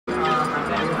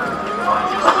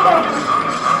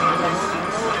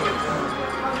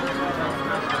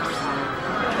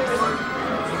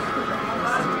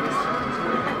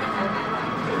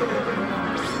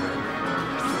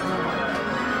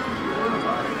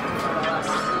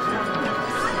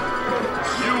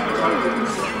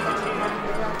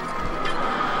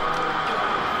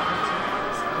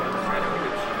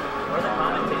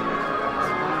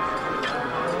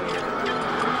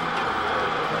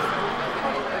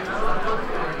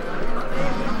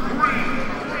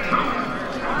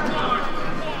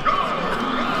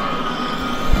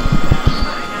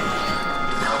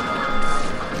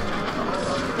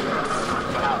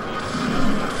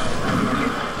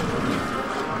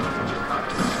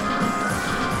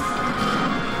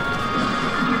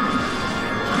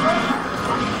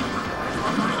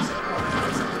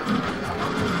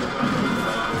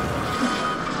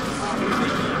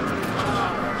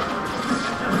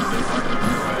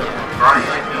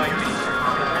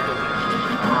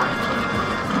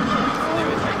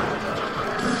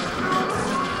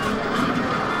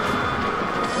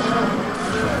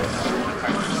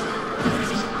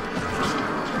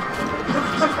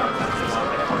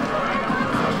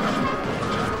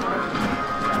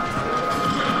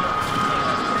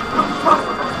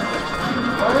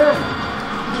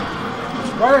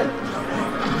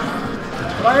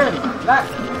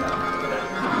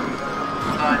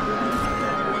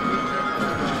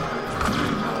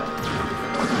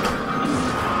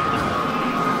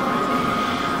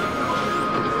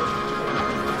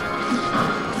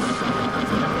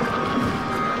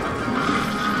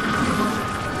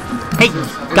Hey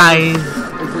guys!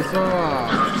 Is this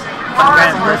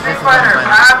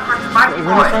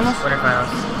Winter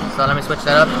finals. So let me switch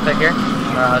that up right here.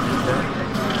 I'll just do it.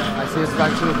 I see it's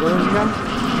back to the brothers again.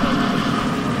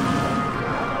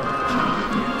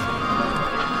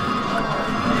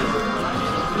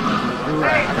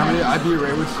 I beat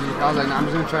Ray with Sheik. I was like, nah, I'm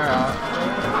just gonna try it out.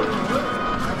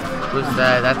 Who's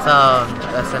that? That's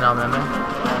SNL member.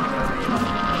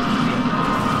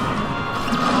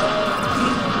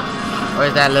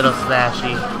 Where's that little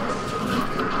slashy?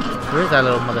 Where's that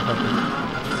little motherfucker?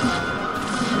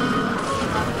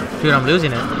 Dude, I'm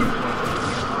losing it.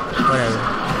 Whatever.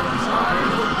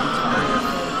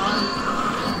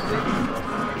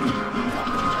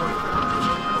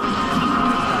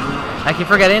 I keep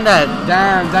forgetting that.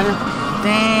 Damn, Daniel.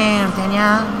 Damn,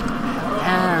 Daniel.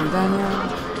 Damn, Daniel.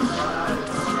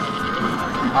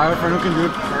 I have a friend who can do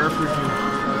it perfectly.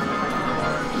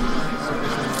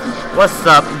 What's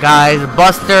up, guys?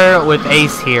 Buster with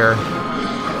Ace here.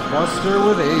 Buster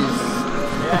with Ace.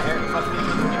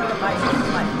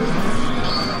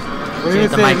 What did you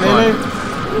say, Melee?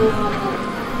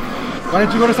 Why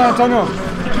didn't you go to San Antonio?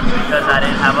 Because I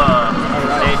didn't have a...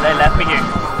 They left me here.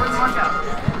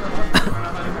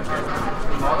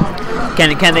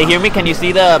 Can they hear me? Can you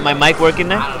see my mic working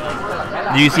there?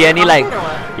 Do you see any like...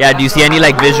 Yeah, do you see any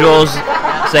like visuals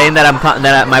saying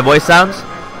that my voice sounds?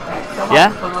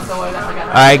 Yeah?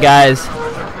 Alright guys.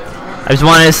 I just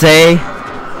wanted to say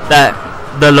that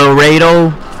the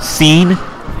Laredo scene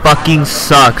fucking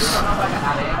sucks.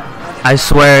 I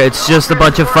swear, it's just a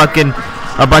bunch of fucking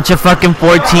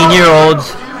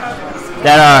 14-year-olds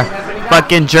that are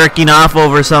fucking jerking off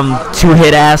over some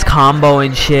two-hit ass combo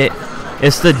and shit.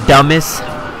 It's the dumbest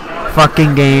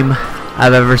fucking game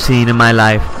I've ever seen in my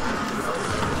life.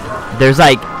 There's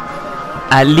like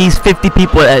at least 50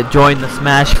 people that join the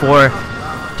Smash 4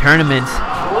 tournaments,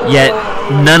 yet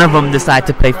none of them decide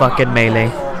to play fucking Melee.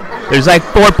 There's like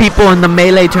 4 people in the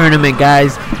Melee tournament,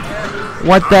 guys.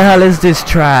 What the hell is this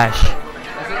trash?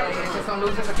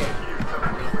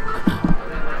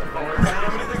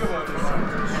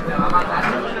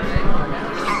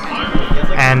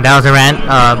 And that was a rant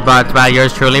brought by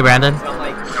yours truly, Brandon.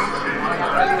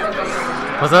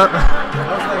 What's up?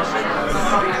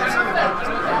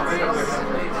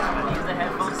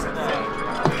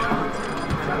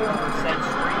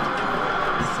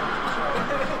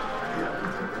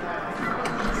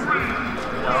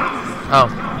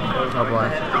 Oh boy.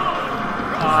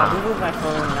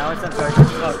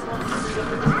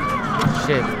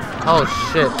 Shit. Oh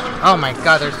shit. Oh my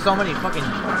god, there's so many fucking...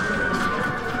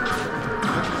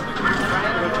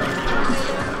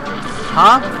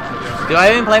 Huh? Do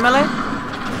I even play Melee?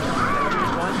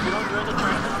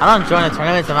 I don't join the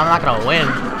tournaments if I'm not gonna win.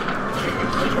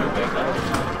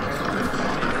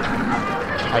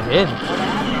 I did.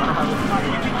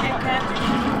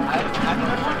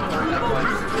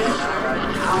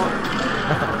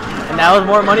 And that was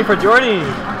more money for Jordy.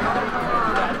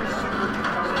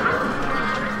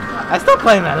 I still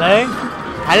play Melee.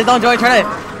 I just don't join tournaments.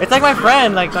 It's like my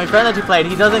friend that you played.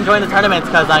 He doesn't join the tournaments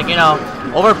because, like, you know,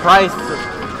 overpriced.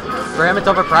 For him, it's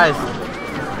overpriced.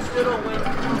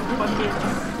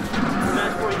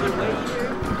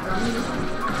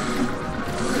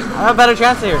 I have a better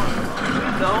chance here.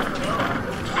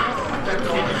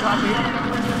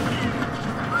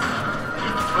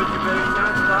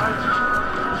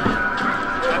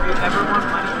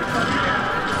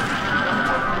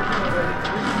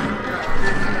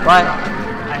 What?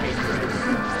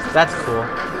 That's cool.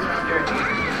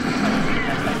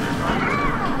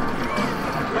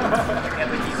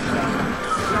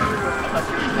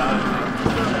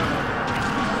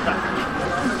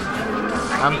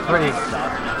 I'm pretty...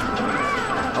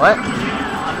 What?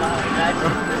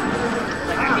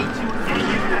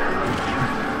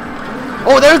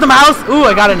 Oh, there's the mouse! Ooh,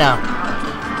 I got it now.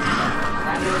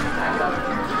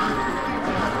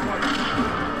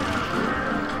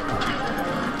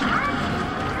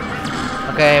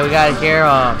 Okay, we got it here.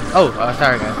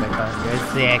 Sorry guys. Here's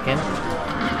the Anakin.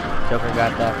 Joker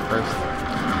got that first.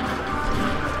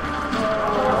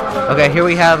 Okay, here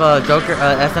we have Joker,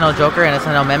 SNL Joker and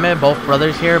SNL Meme, both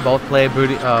brothers here, both play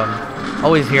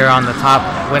always here on the top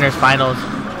winners finals.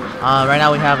 Right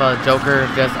now we have Joker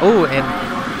just and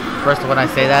first when I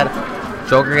say that,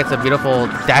 Joker gets a beautiful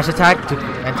dash attack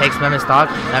and takes Meme's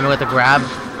stock. Meme with a grab,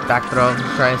 back throw,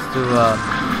 tries to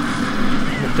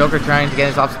Joker trying to get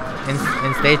his off in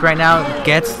stage right now,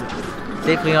 gets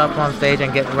safely up on stage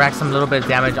and racks some little bit of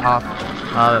damage off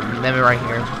Meme right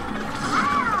here.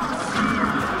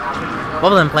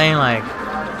 Both of them playing like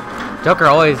Joker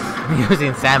always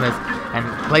using Samus. and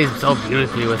plays so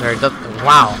beautifully with her.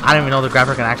 Wow, I didn't even know the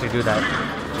grapper can actually do that.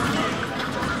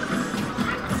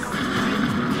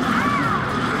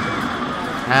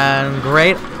 And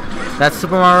great. That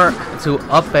Super Mario to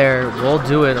up air will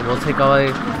do it. We'll take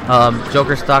away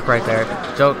Joker stock right there.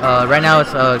 Right now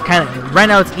it's right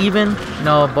now it's even. You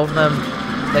know, both of them,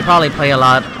 they probably play a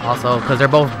lot also because they're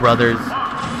both brothers.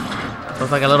 So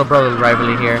it's like a little brother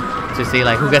rivalry here to see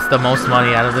like who gets the most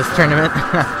money out of this tournament.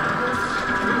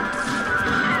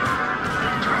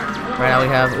 Right now we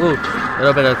have a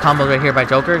little bit of combos right here by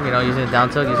Joker. You know, using down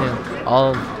tilt, using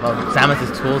all of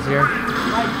Samus's tools here.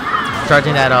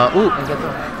 Charging that and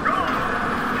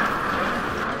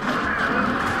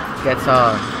gets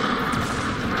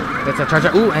a charge.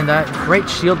 And that great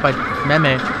shield by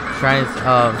Meme, trying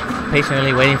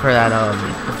patiently waiting for that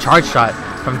charge shot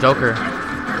from Joker.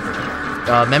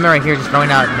 Meme right here just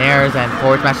throwing out nairs and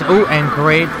forward smash. And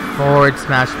great forward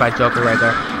smash by Joker right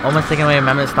there, almost taking away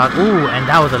Meme's stock. And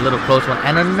that was a little close one,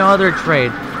 and another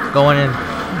trade going in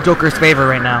Joker's favor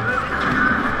right now.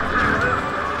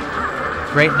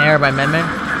 Great nair by Meme,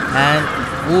 and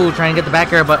trying to get the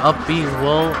back air, but up B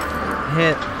will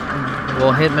hit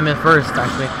Meme first.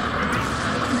 Actually,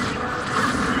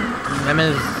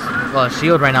 Meme's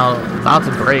shield right now about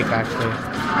to break. Actually,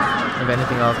 if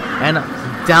anything else, and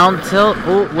down tilt.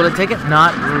 Will it take it?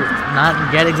 Not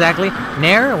get exactly.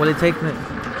 Nair. Will it take?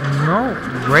 No.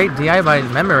 Great DI by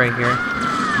Meme right here.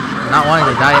 Not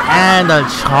wanting to die, and a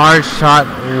charge shot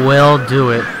will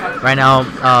do it. Right now,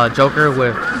 Joker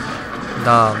with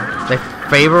the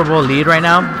favorable lead right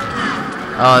now.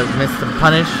 Missed the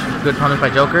punish. Good punish by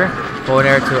Joker. Forward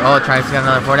air to trying to get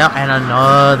another forward out, and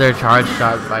another charge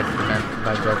shot by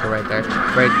Joker right there.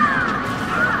 Great.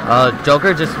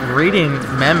 Joker just reading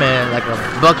Meme like a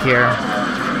book here,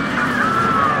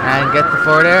 and get the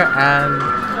forward air, and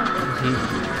he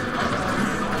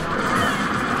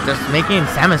just making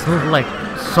Samus move like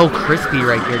so crispy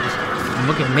right here, just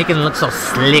making it look so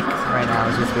slick right now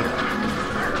as we speak.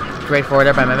 Great forward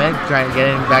air by Meme, trying to get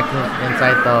back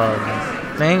inside the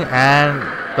thing, and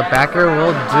the backer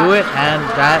will do it, and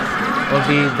that will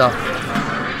be the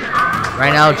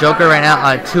right now Joker right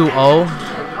now 2-0.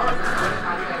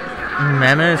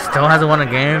 Meme still hasn't won a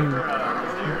game.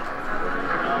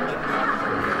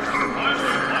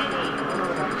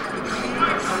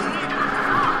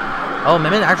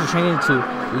 Meme actually changing to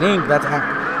Link. That's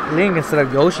Link instead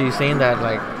of Yoshi, saying that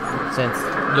like since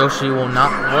Yoshi will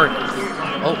not work.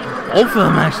 Both of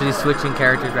them actually switching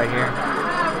characters right here.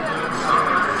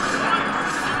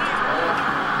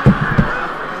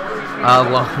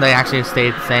 Well, they actually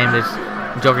stayed the same.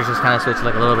 Joker's just kind of switched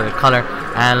like a little bit of color,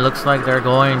 and looks like they're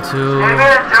going to.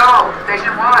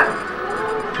 Station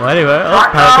 1. Well, anyway,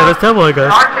 Patrick at his temple, I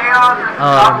guess.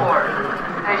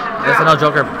 SNL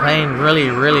Joker playing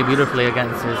really, really beautifully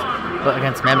against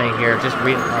Meme here. Just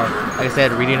like I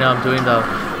said, reading him, doing the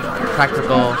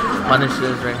practical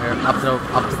punishes right here, optimal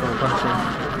punishing,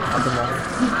 optimal.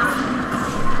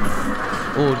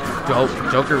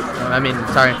 Joker.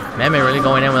 Meme really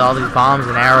going in with all these bombs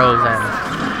and arrows and.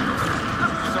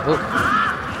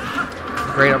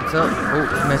 Great up tilt.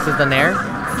 Misses the nair.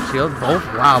 Shield. Both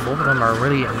of them are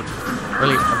really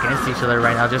against each other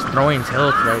right now. Just throwing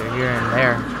tilts right here and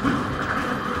there.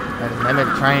 And Meme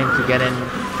trying to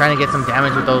get some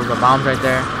damage with those bombs right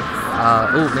there.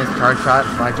 Missed charge shot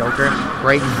by Joker.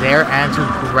 Great there, and to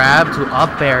grab to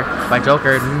up air by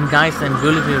Joker. Nice and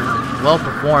beautifully well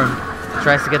performed.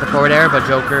 Tries to get the forward air, but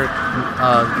Joker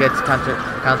gets counter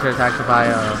attacked by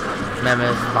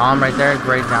Meme's bomb right there.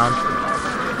 Great down.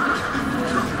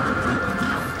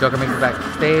 Joker makes it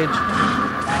backstage.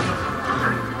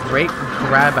 Great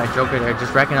grab by Joker there,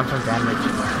 just racking up some damage.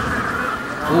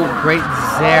 Great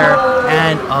Zair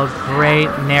and a great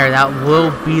nair. That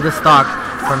will be the stock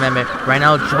for Meme. Right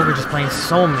now, Joker just playing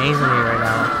so amazingly right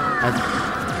now,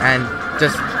 and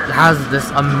just has this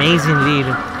amazing lead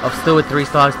of still with 3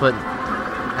 stocks, but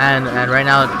and right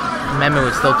now Meme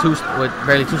with still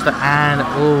barely 2 stocks, and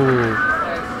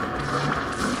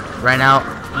right now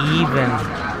even.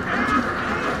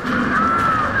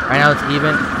 Right now it's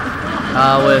even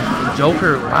with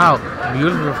Joker. Wow,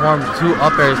 beautifully performed 2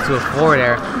 up airs to a forward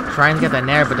air, trying to get that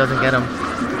nair but doesn't get him.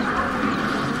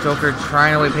 Joker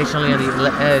trying to wait patiently on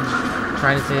the edge,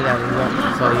 trying to say that he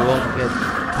won't get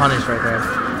punished right there.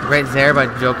 Great Zair by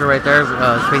Joker right there,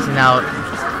 spacing out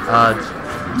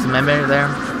Meme there.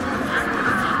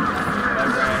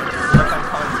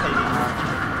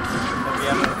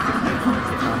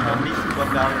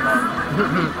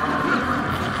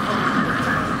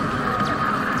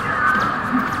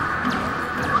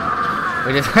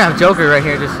 We just have Joker right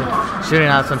here just shooting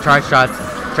out some charge shots.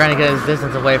 trying to get his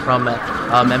distance away from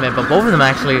Mehmet. But both of them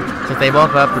actually, since they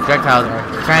both have projectiles, are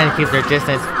trying to keep their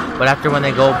distance. But after when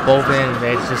they go both in,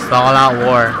 it's just all-out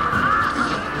war.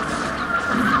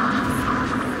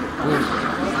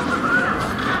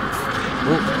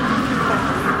 Ooh.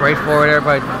 Great forward there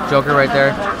by Joker right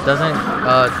there. Doesn't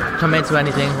commit to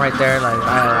anything right there. Like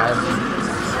I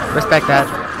respect that.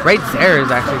 Great airs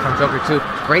actually from Joker too.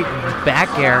 Great back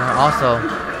air also.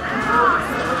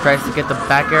 Tries to get the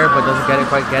back air but doesn't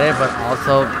quite get it. But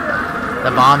also the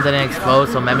bomb didn't explode,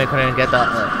 so Mehmet couldn't get the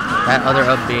that other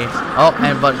up B. Oh,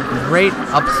 but great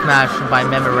up smash by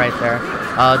Mehmet right there.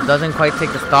 Doesn't quite take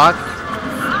the stock,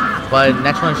 but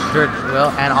next one sure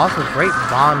will. And also great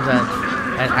bombs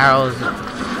and arrows,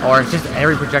 or just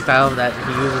every projectile that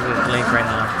he uses with Link right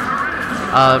now.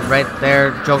 Right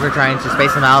there, Joker trying to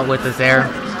space him out with his air.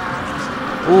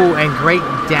 Ooh, and great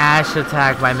dash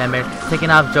attack by Mehmet, taking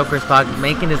off Joker's stock,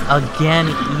 making this again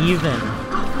even.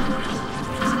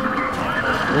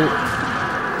 Ooh,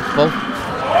 both.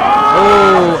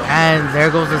 Ooh, and there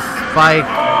goes the spike.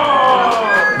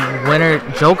 Winner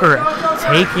Joker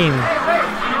taking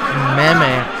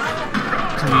Mehmet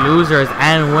to losers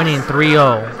and winning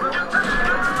 3-0.